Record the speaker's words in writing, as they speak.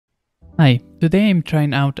Hi, today I'm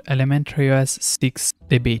trying out ElementaryOS 6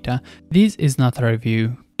 the beta. This is not a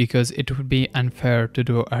review, because it would be unfair to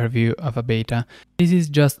do a review of a beta. This is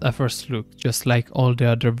just a first look, just like all the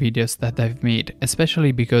other videos that I've made,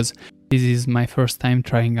 especially because this is my first time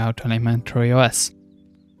trying out ElementaryOS.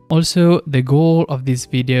 Also, the goal of these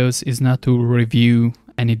videos is not to review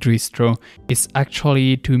any distro, it's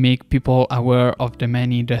actually to make people aware of the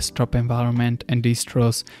many desktop environment and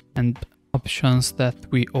distros and options that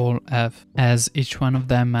we all have, as each one of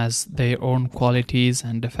them has their own qualities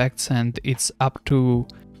and effects, and it's up to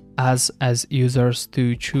us as users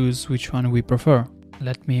to choose which one we prefer.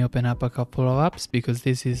 Let me open up a couple of apps, because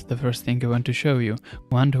this is the first thing I want to show you.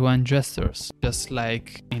 One-to-one gestures, just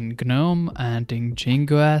like in GNOME and in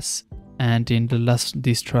JingOS and in the last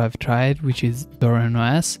distro I've tried, which is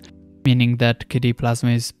DoranOS, meaning that KDE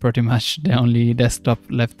Plasma is pretty much the only desktop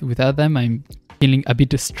left without them. I'm feeling a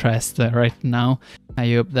bit stressed right now.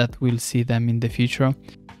 I hope that we'll see them in the future.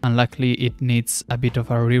 Unluckily, it needs a bit of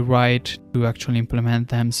a rewrite to actually implement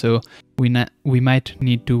them, so we might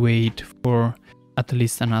need to wait for at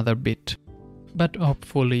least another bit. But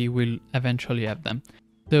hopefully we'll eventually have them.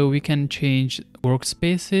 So we can change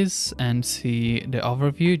workspaces and see the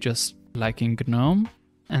overview, just like in GNOME.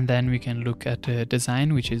 And then we can look at the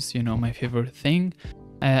design, which is, my favorite thing.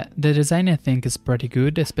 The design I think is pretty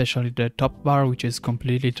good, especially the top bar, which is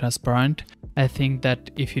completely transparent. I think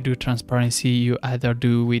that if you do transparency, you either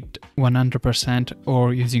do with 100%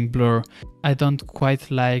 or using blur. I don't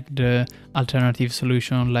quite like the alternative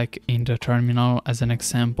solution like in the terminal as an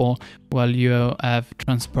example, while you have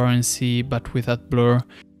transparency but without blur.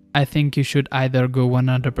 I think you should either go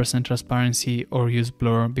 100% transparency or use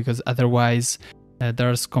blur, because otherwise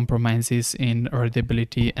there's compromises in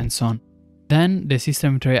readability and so on. Then the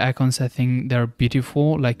system tray icons, I think they're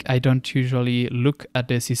beautiful. Like, I don't usually look at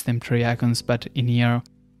the system tray icons, but in here,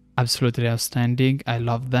 absolutely outstanding. I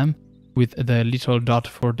love them, with the little dot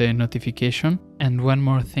for the notification. And one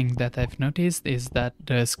more thing that I've noticed is that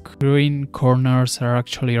the screen corners are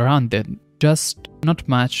actually rounded. Just not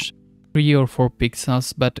much, 3 or 4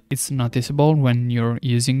 pixels, but it's noticeable when you're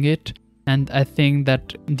using it. And I think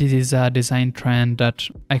that this is a design trend that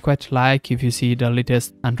I quite like. If you see the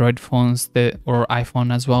latest Android phones or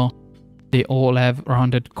iPhone as well, they all have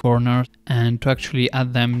rounded corners, and to actually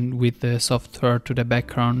add them with the software to the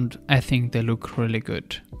background, I think they look really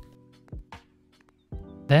good.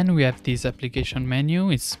 Then we have this application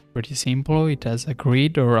menu. It's pretty simple. It has a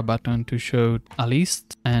grid or a button to show a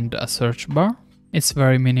list and a search bar. It's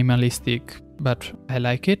very minimalistic, but I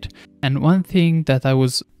like it. And one thing that I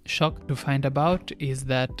was shocked to find about is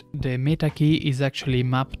that the meta key is actually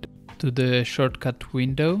mapped to the shortcut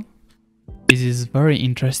window. This is very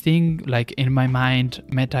interesting. Like, in my mind,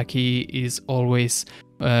 meta key is always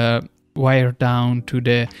wired down to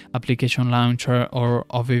the application launcher or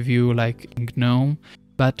overview like in GNOME,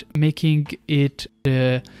 but making it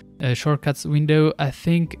the shortcuts window, I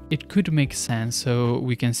think it could make sense, so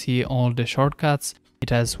we can see all the shortcuts. It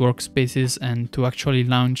has workspaces, and to actually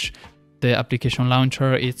launch the application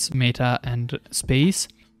launcher, it's meta and space.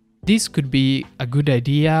 This could be a good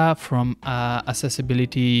idea from an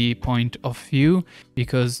accessibility point of view,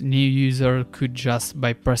 because new user could just,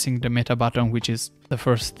 by pressing the meta button, which is the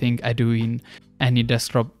first thing I do in any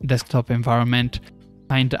desktop environment,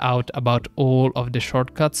 find out about all of the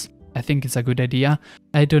shortcuts. I think it's a good idea.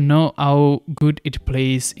 I don't know how good it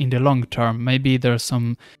plays in the long term. Maybe there's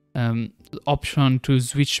some option to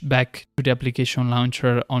switch back to the application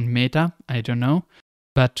launcher on meta, I don't know,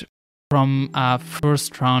 but from a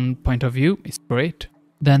first round point of view, it's great.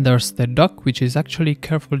 Then there's the dock, which is actually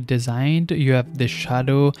carefully designed. You have the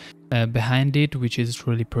shadow behind it, which is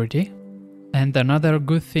really pretty. And another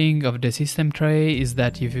good thing of the system tray is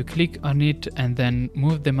that if you click on it and then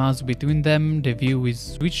move the mouse between them, the view is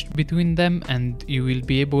switched between them, and you will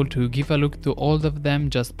be able to give a look to all of them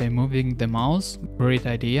just by moving the mouse. Great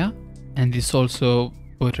idea. And it's also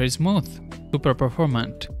very smooth, super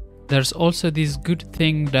performant. There's also this good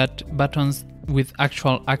thing that buttons with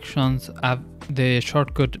actual actions have the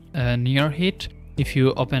shortcut near it. If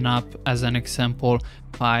you open up, as an example,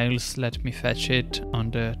 files, let me fetch it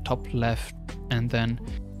on the top left, and then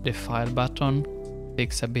the file button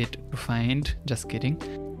takes a bit to find, just kidding.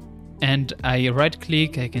 And I right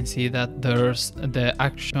click, I can see that there's the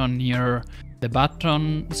action near the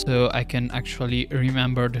button, so I can actually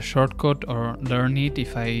remember the shortcut or learn it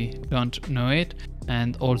if I don't know it.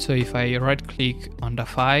 And also, if I right click on the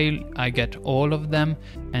file, I get all of them,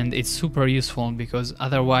 and it's super useful, because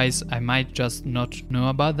otherwise I might just not know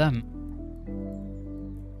about them.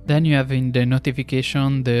 Then you have in the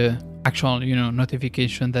notification the actual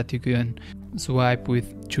notification that you can swipe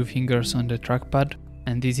with 2 fingers on the trackpad,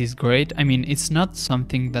 and this is great. I mean, it's not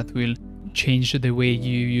something that will change the way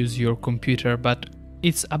you use your computer, but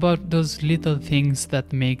it's about those little things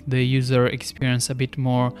that make the user experience a bit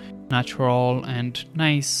more natural and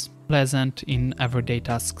nice, pleasant in everyday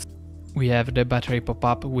tasks. We have the battery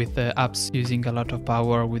pop-up with the apps using a lot of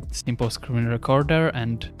power with Simple Screen Recorder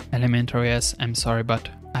and ElementaryOS. I'm sorry, but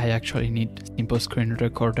I actually need Simple Screen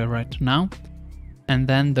Recorder right now. And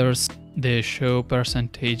then there's the show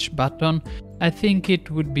percentage button. I think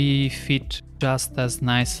it would be fit just as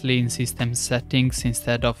nicely in system settings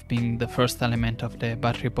instead of being the first element of the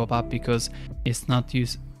battery pop-up, because it's not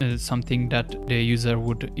something that the user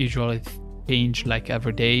would usually change like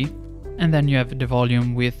every day. And then you have the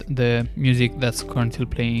volume with the music that's currently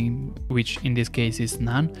playing, which in this case is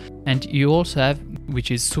none. And you also have,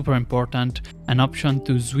 which is super important, an option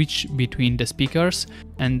to switch between the speakers.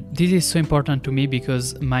 And this is so important to me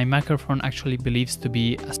because my microphone actually believes to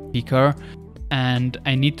be a speaker, and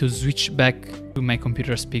I need to switch back to my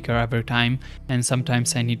computer speaker every time. And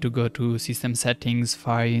sometimes I need to go to system settings,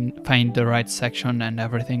 find the right section and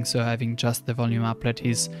everything. So having just the volume applet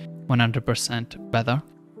is 100% better.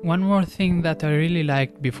 One more thing that I really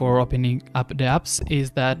liked before opening up the apps is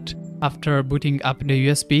that after booting up the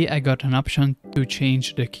USB, I got an option to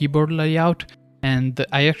change the keyboard layout, and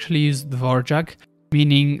I actually used Dvorak,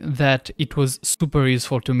 meaning that it was super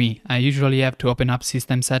useful to me. I usually have to open up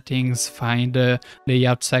system settings, find the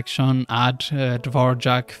layout section, add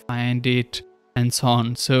Dvorak, find it, and so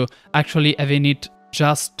on. So actually having it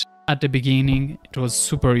just at the beginning, it was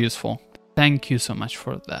super useful. Thank you so much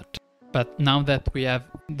for that. But now that we have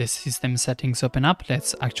the system settings open up,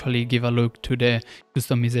 let's actually give a look to the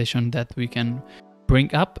customization that we can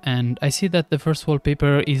bring up. And I see that the first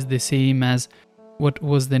wallpaper is the same as, what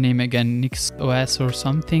was the name again, NixOS or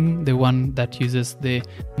something, the one that uses the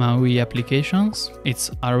MAUI applications.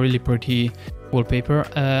 It's a really pretty wallpaper.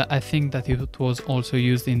 I think that it was also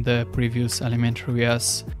used in the previous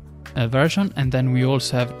ElementaryOS version. And then we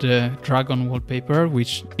also have the dragon wallpaper,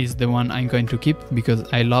 which is the one I'm going to keep because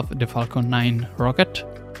I love the Falcon 9 rocket.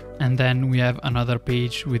 And then we have another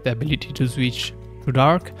page with the ability to switch to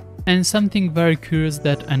dark. And something very curious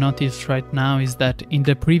that I noticed right now is that in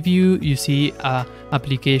the preview you see a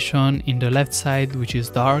application in the left side which is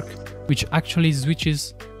dark, which actually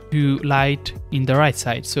switches to light in the right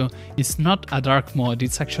side. So it's not a dark mode,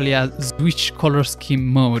 it's actually a switch color scheme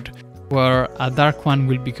mode, where a dark one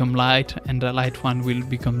will become light and a light one will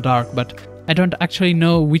become dark. But I don't actually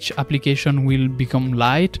know which application will become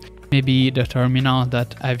light. Maybe the terminal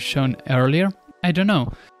that I've shown earlier. I don't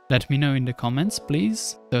know. Let me know in the comments,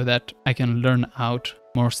 please, so that I can learn out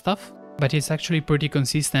more stuff. But it's actually pretty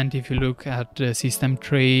consistent. If you look at the system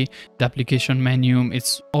tray, the application menu,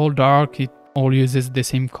 it's all dark. It all uses the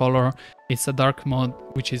same color. It's a dark mode,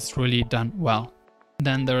 which is really done well.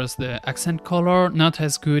 Then there's the accent color, not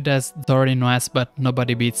as good as OS, but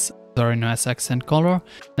nobody beats OS accent color.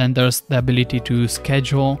 Then there's the ability to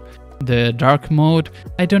schedule the dark mode.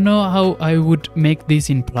 I don't know how I would make this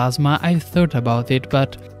in Plasma. I thought about it,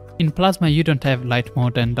 but in Plasma you don't have light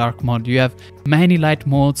mode and dark mode. You have many light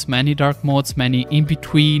modes, many dark modes, many in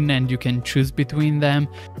between, and you can choose between them.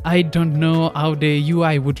 I don't know how the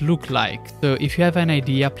UI would look like. So if you have an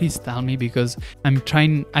idea, please tell me, because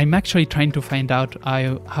I'm actually trying to find out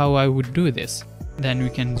how I would do this. Then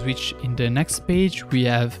we can switch in the next page. We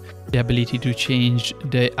have the ability to change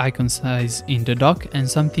the icon size in the dock, and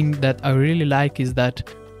something that I really like is that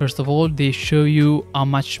first of all they show you how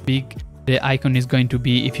much big the icon is going to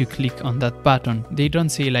be if you click on that button. They don't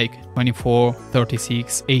say like 24,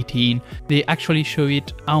 36, 18. They actually show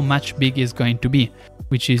it how much big it's going to be,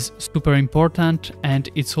 which is super important. And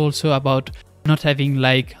it's also about not having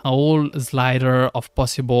like a whole slider of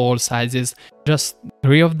possible sizes, just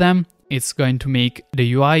 3 of them. It's going to make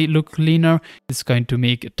the UI look cleaner. It's going to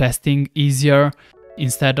make testing easier.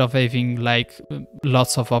 Instead of having like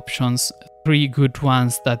lots of options, 3 good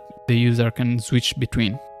ones that the user can switch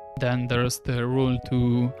between. Then there's the rule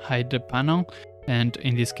to hide the panel, and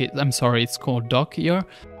in this case, I'm sorry, it's called dock here,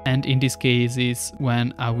 and in this case is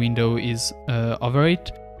when a window is over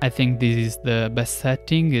it. I think this is the best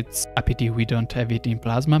setting. It's a pity we don't have it in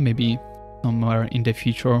Plasma, maybe somewhere in the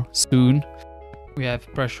future soon. We have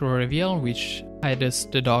pressure reveal, which hides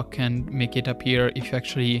the dock and make it appear if you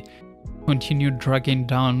actually continue dragging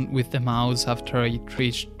down with the mouse after it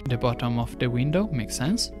reached the bottom of the window. Makes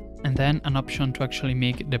sense. And then an option to actually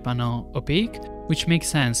make the panel opaque, which makes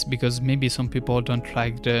sense because maybe some people don't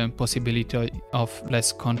like the possibility of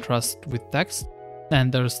less contrast with text.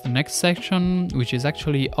 Then there's the next section, which is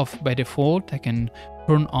actually off by default. I can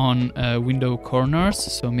turn on window corners.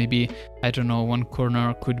 So maybe, I don't know, one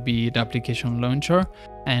corner could be the application launcher,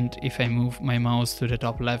 and if I move my mouse to the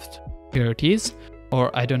top left, here it is. Or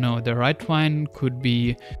I don't know, the right one could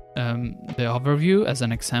be the overview as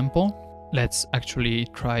an example. Let's actually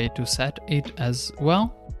try to set it as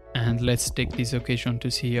well. And let's take this occasion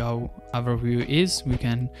to see how overview is. We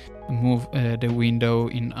can move the window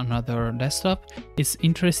in another desktop. It's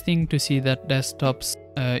interesting to see that desktops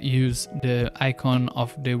use the icon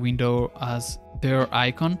of the window as their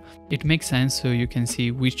icon. It makes sense, so you can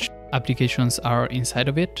see which applications are inside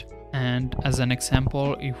of it. And as an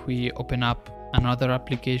example, if we open up another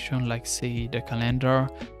application, like say the calendar,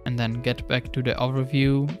 and then get back to the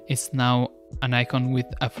overview, it's now an icon with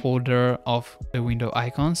a folder of the window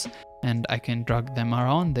icons, and I can drag them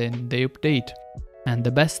around, then they update. And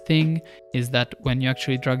the best thing is that when you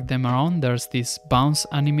actually drag them around, there's this bounce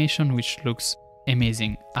animation which looks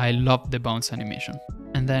amazing. I love the bounce animation.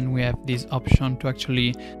 And then we have this option to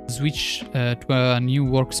actually switch to a new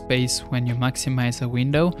workspace when you maximize a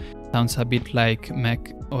window. Sounds a bit like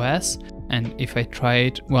Mac OS. And if I try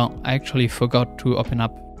it, well, I actually forgot to open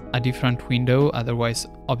up a different window, otherwise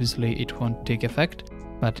obviously it won't take effect.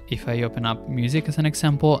 But if I open up music as an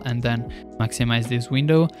example and then maximize this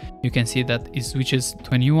window, you can see that it switches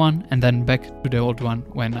to a new one and then back to the old one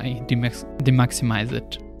when I demaximize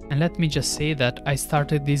it. And let me just say that I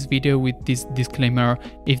started this video with this disclaimer: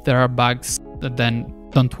 if there are bugs, then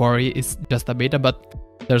don't worry, it's just a beta, but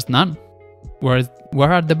there's none. Where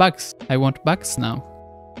are the bugs? I want bugs now.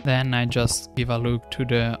 Then I just give a look to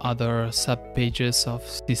the other sub-pages of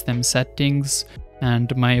system settings,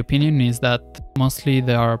 and my opinion is that mostly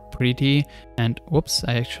they are pretty. And whoops,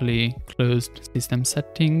 I actually closed system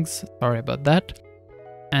settings, sorry about that.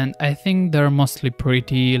 And I think they're mostly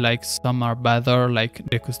pretty, like some are better, like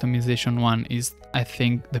the customization one is, I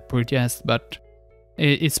think, the prettiest, but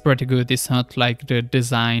it's pretty good. It's not like the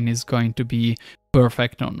design is going to be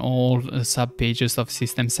perfect on all sub-pages of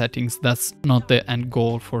system settings. That's not the end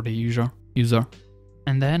goal for the user.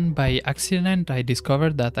 And then by accident, I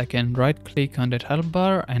discovered that I can right-click on the help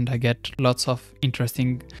bar and I get lots of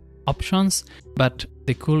interesting options. But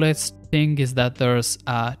the coolest thing is that there's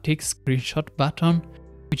a take screenshot button,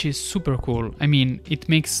 which is super cool. I mean, it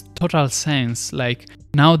makes total sense. Like,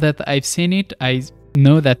 now that I've seen it, I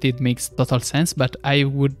know that it makes total sense, but I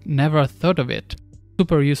would never thought of it.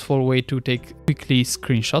 Super useful way to take quickly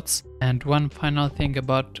screenshots. And one final thing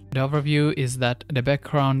about the overview is that the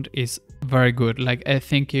background is very good. Like, I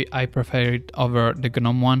think I prefer it over the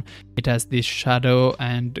GNOME one. It has this shadow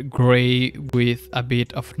and gray with a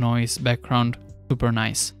bit of noise background. Super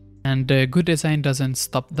nice. And the good design doesn't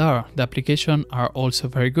stop there. The applications are also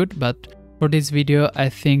very good, but for this video I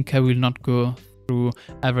think I will not go through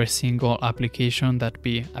every single application. That'd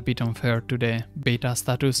be a bit unfair to the beta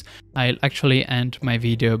status. I'll actually end my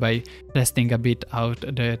video by testing a bit out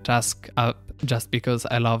the task app, just because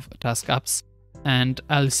I love task apps. And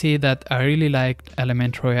I'll say that I really liked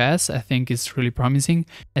ElementaryOS. I think it's really promising,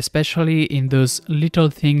 especially in those little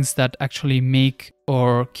things that actually make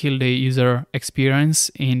or kill the user experience.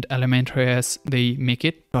 In ElementaryOS, they make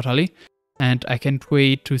it totally. And I can't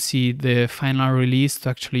wait to see the final release to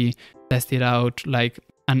actually test it out, like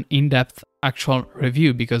an in-depth actual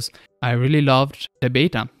review, because I really loved the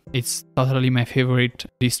beta. It's totally my favorite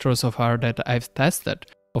distro so far that I've tested.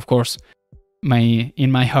 Of course,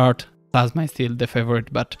 in my heart, Plasma is still the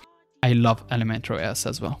favorite, but I love ElementaryOS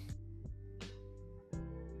as well.